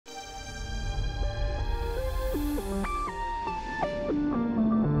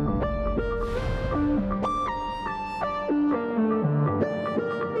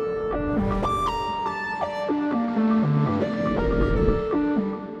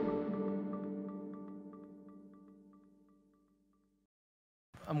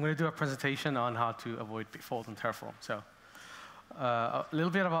I'm going to do a presentation on how to avoid pitfalls in Terraform. So a little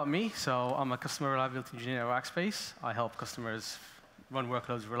bit about me. So I'm a customer reliability engineer at Rackspace. I help customers run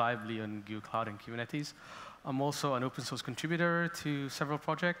workloads reliably on Google Cloud and Kubernetes. I'm also an open source contributor to several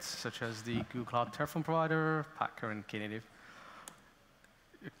projects, such as the Google Cloud Terraform provider, Packer, and Knative.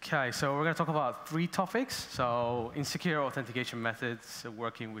 OK, so we're going to talk about 3 topics. So insecure authentication methods,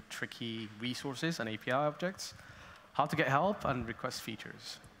 working with tricky resources and API objects, how to get help, and request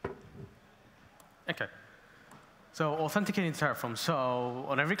features. OK. So authenticating Terraform. So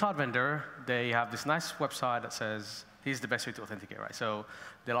on every cloud vendor, they have this nice website that says, here's the best way to authenticate, right? So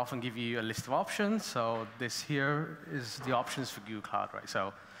they'll often give you a list of options. So this here is the options for Google Cloud, right?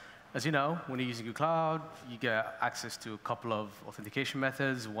 So as you know, when you're using Google Cloud, you get access to a couple of authentication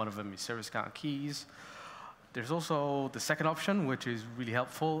methods. One of them is service account keys. There's also the second option, which is really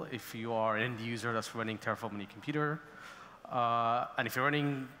helpful if you are an end user that's running Terraform on your computer. And if you're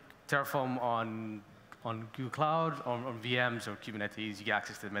running Terraform on Google Cloud, on VMs or Kubernetes, you get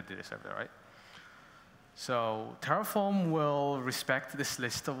access to the metadata server, right? So Terraform will respect this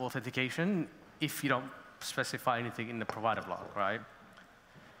list of authentication if you don't specify anything in the provider block, right?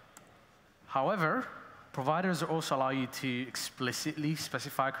 However, providers also allow you to explicitly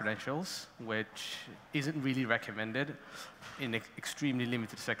specify credentials, which isn't really recommended in extremely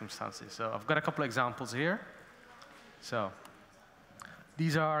limited circumstances. So I've got a couple of examples here. So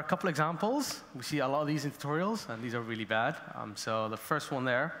these are a couple of examples. We see a lot of these in tutorials, and these are really bad. So the first one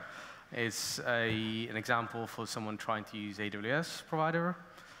there is an example for someone trying to use AWS provider.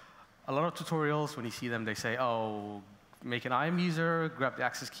 A lot of tutorials, when you see them, they say, oh, make an IAM user, grab the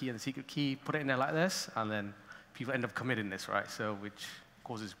access key and the secret key, put it in there like this, and then people end up committing this, right? So which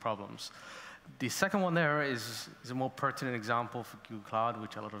causes problems. The second one there is a more pertinent example for Google Cloud,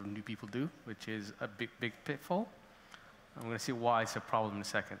 which a lot of new people do, which is a big pitfall. I'm going to see why it's a problem in a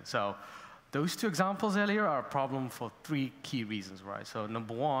second. So those 2 examples earlier are a problem for 3 key reasons, right? So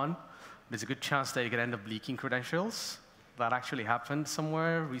number 1, there's a good chance that you could end up leaking credentials. That actually happened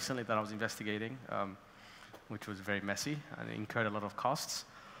somewhere recently that I was investigating, which was very messy and incurred a lot of costs.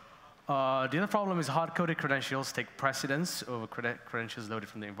 The other problem is hard-coded credentials take precedence over credentials loaded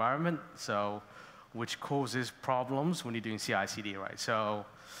from the environment, so which causes problems when you're doing CI/CD, right? So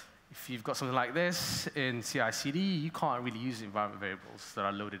if you've got something like this in CI/CD, you can't really use environment variables that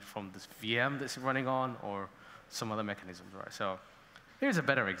are loaded from this VM that's running on or some other mechanisms, right? So here's a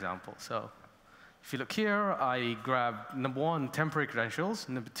better example. So if you look here, I grab, number 1, temporary credentials.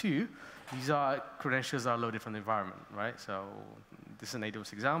 Number 2, these are credentials that are loaded from the environment, right? So this is an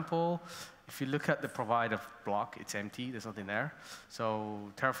AWS example. If you look at the provider block, it's empty. There's nothing there.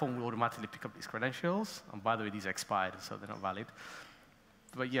 So Terraform will automatically pick up these credentials. And by the way, these are expired, so they're not valid.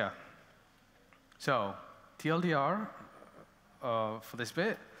 But yeah. So TLDR for this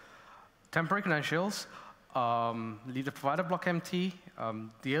bit, temporary credentials, leave the provider block empty.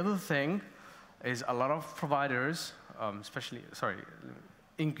 The other thing is a lot of providers,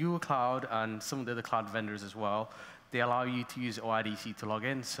 in Google Cloud and some of the other cloud vendors as well, they allow you to use OIDC to log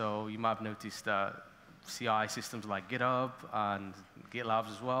in. So you might have noticed that CI systems like GitHub and GitLab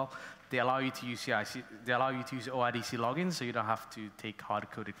as well, they allow you to use they allow you to use OIDC login, so you don't have to take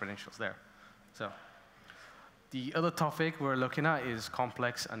hard-coded credentials there. So the other topic we're looking at is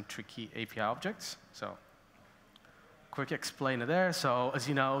complex and tricky API objects. So quick explainer there. So as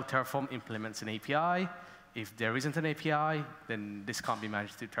you know, Terraform implements an API. If there isn't an API, then this can't be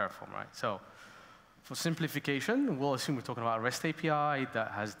managed through Terraform, right? So for simplification, we'll assume we're talking about a REST API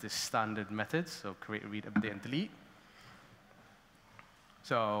that has this standard method, so create, read, update, and delete.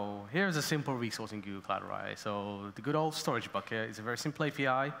 So here's a simple resource in Google Cloud, right? So the good old storage bucket is a very simple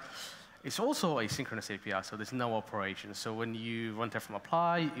API. It's also a synchronous API, so there's no operation. So when you run Terraform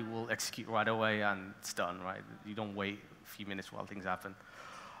apply, it will execute right away, and it's done, right? You don't wait a few minutes while things happen.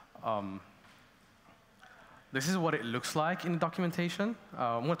 This is what it looks like in the documentation.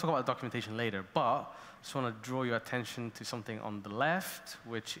 I'm going to talk about the documentation later, but I just want to draw your attention to something on the left,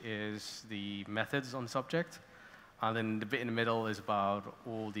 which is the methods on the subject. And then the bit in the middle is about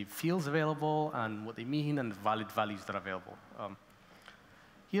all the fields available and what they mean and the valid values that are available.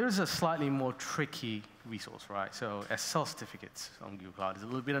 Here's a slightly more tricky resource, right? So SSL certificates on Google Cloud is a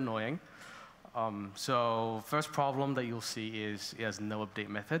little bit annoying. So first problem that you'll see is it has no update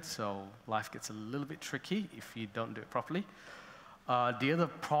method, so life gets a little bit tricky if you don't do it properly. The other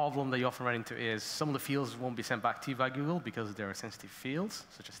problem that you often run into is some of the fields won't be sent back to you by Google because they're sensitive fields,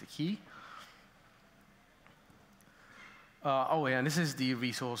 such as the key. Oh, yeah, and this is the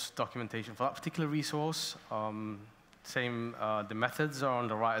resource documentation for that particular resource. The methods are on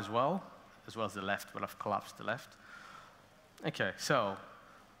the right as well as the left, but I've collapsed the left. OK, so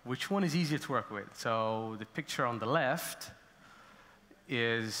which one is easier to work with? So the picture on the left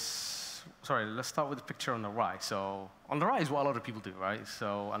is, sorry, let's start with the picture on the right. So on the right is what a lot of people do, right?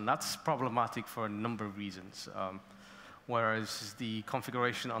 So, and that's problematic for a number of reasons. Whereas the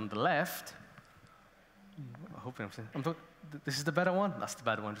configuration on the left, I hope this is the better one? That's the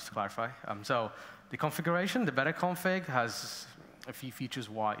better one, just to clarify. So the configuration, the better config, has a few features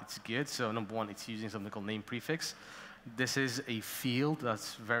why it's good. So number one, it's using something called name prefix. This is a field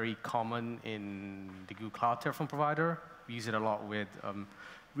that's very common in the Google Cloud Terraform provider. We use it a lot with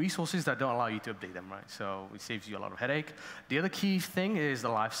resources that don't allow you to update them, right? So it saves you a lot of headache. The other key thing is the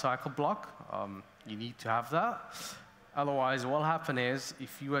lifecycle block. You need to have that. Otherwise, what will happen is,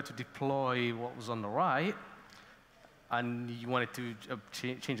 if you were to deploy what was on the right, and you wanted to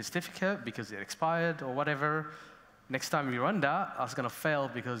change the certificate because it expired or whatever, next time you run that, that's going to fail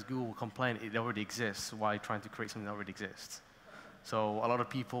because Google will complain it already exists. Why trying to create something that already exists? So a lot of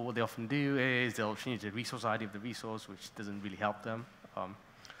people, what they often do is they'll change the resource ID of the resource, which doesn't really help them.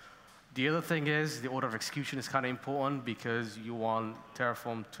 The other thing is the order of execution is kind of important because you want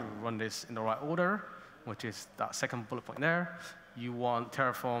Terraform to run this in the right order, which is that second bullet point there. You want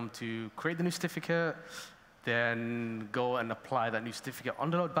Terraform to create the new certificate, then go and apply that new certificate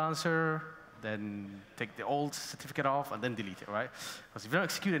on the load balancer, then take the old certificate off, and then delete it, right? Because if you don't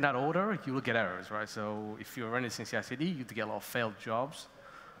execute in that order, you will get errors, right? So if you're running this in CI/CD, you get a lot of failed jobs,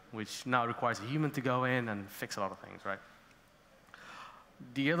 which now requires a human to go in and fix a lot of things, right?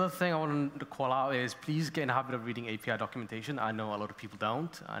 The other thing I want to call out is please get in the habit of reading API documentation. I know a lot of people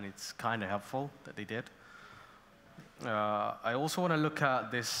don't, and it's kind of helpful that they did. I also want to look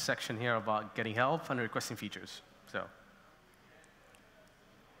at this section here about getting help and requesting features. So,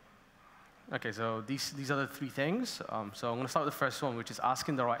 okay, so these are the three things. So I'm going to start with the first one, which is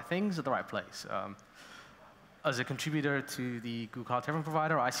asking the right things at the right place. As a contributor to the Google Cloud Terraform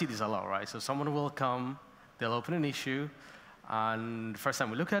provider, I see this a lot, right? So someone will come, they'll open an issue, and the first time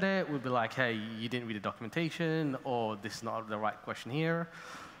we look at it, we'll be like, hey, you didn't read the documentation, or this is not the right question here.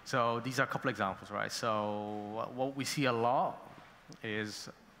 So these are a couple examples, right? So what we see a lot is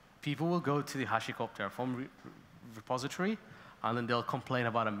people will go to the HashiCorp Terraform repository, and then they'll complain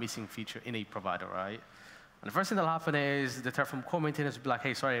about a missing feature in a provider, right? And the first thing that'll happen is the Terraform core maintainers will be like,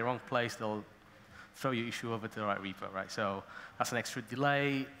 hey, sorry, wrong place. They'll throw your issue over to the right repo, right? So that's an extra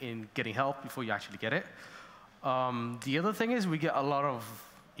delay in getting help before you actually get it. The other thing is we get a lot of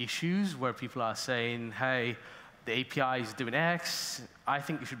issues where people are saying, hey, the API is doing X, I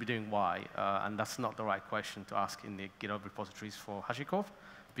think you should be doing Y. And that's not the right question to ask in the GitHub repositories for HashiCorp,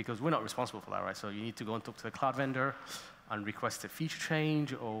 because we're not responsible for that, right? So you need to go and talk to the cloud vendor and request a feature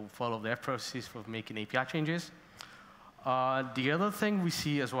change or follow their process for making API changes. The other thing we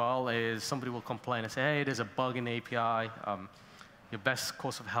see as well is somebody will complain and say, hey, there's a bug in the API. Your best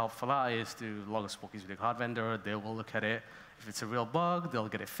course of help for that is to log a spoke with the cloud vendor. They will look at it. If it's a real bug, they'll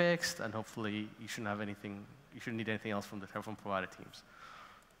get it fixed, and hopefully you shouldn't have anything, you shouldn't need anything else from the Terraform provider teams.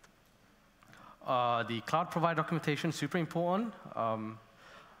 The cloud provider documentation is super important.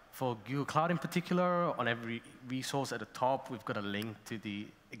 For Google Cloud in particular, on every resource at the top, we've got a link to the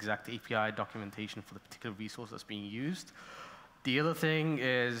exact API documentation for the particular resource that's being used. The other thing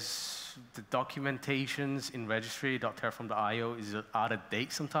is the documentations in registry.terraform.io is out of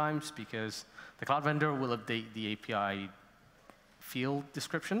date sometimes because the cloud vendor will update the API field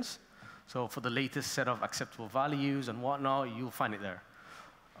descriptions. So for the latest set of acceptable values and whatnot, you'll find it there.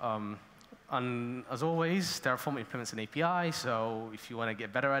 And as always, Terraform implements an API, so if you want to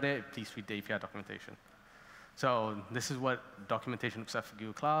get better at it, please read the API documentation. So this is what documentation looks like for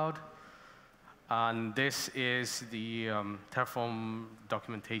Google Cloud. And this is the Terraform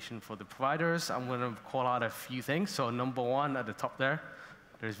documentation for the providers. I'm going to call out a few things. So number one, at the top there,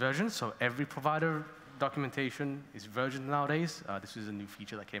 there's versions. So every provider documentation is versioned nowadays. This is a new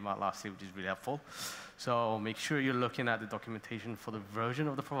feature that came out last year, which is really helpful. So make sure you're looking at the documentation for the version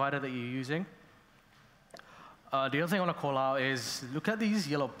of the provider that you're using. The other thing I want to call out is look at these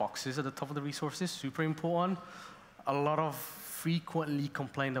yellow boxes at the top of the resources, super important. A lot of frequently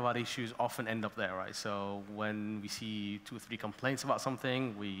complained about issues often end up there, right? So when we see 2 or 3 complaints about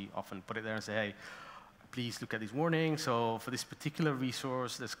something, we often put it there and say, hey, please look at these warnings. So for this particular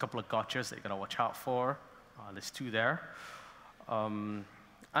resource, there's a couple of gotchas that you gotta watch out for. There's 2 there. And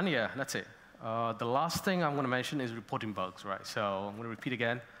yeah, that's it. The last thing I'm gonna mention is reporting bugs, right? So I'm gonna repeat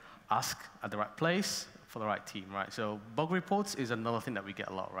again, ask at the right place for the right team, right? So bug reports is another thing that we get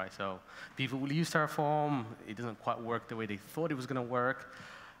a lot, right? So people will use Terraform, it doesn't quite work the way they thought it was gonna work,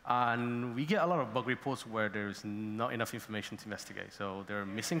 And we get a lot of bug reports where there's not enough information to investigate. So they're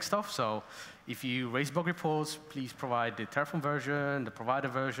missing stuff. So if you raise bug reports, please provide the Terraform version, the provider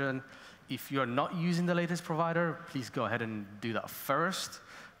version. If you're not using the latest provider, please go ahead and do that first.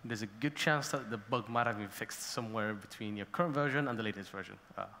 There's a good chance that the bug might have been fixed somewhere between your current version and the latest version,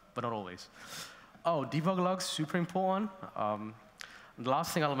 but not always. Oh, debug logs, super important. The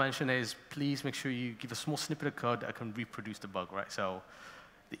last thing I'll mention is please make sure you give a small snippet of code that can reproduce the bug, right? So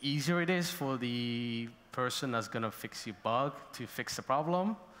the easier it is for the person that's going to fix your bug to fix the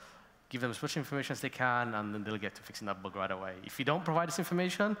problem, give them as much information as they can, and then they'll get to fixing that bug right away. If you don't provide this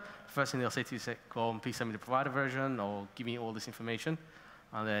information, first thing they'll say to you is, go and please send me the provider version, or give me all this information,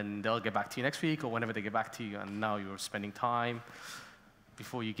 and then they'll get back to you next week, or whenever they get back to you, and now you're spending time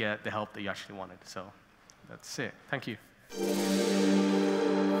before you get the help that you actually wanted. So that's it. Thank you.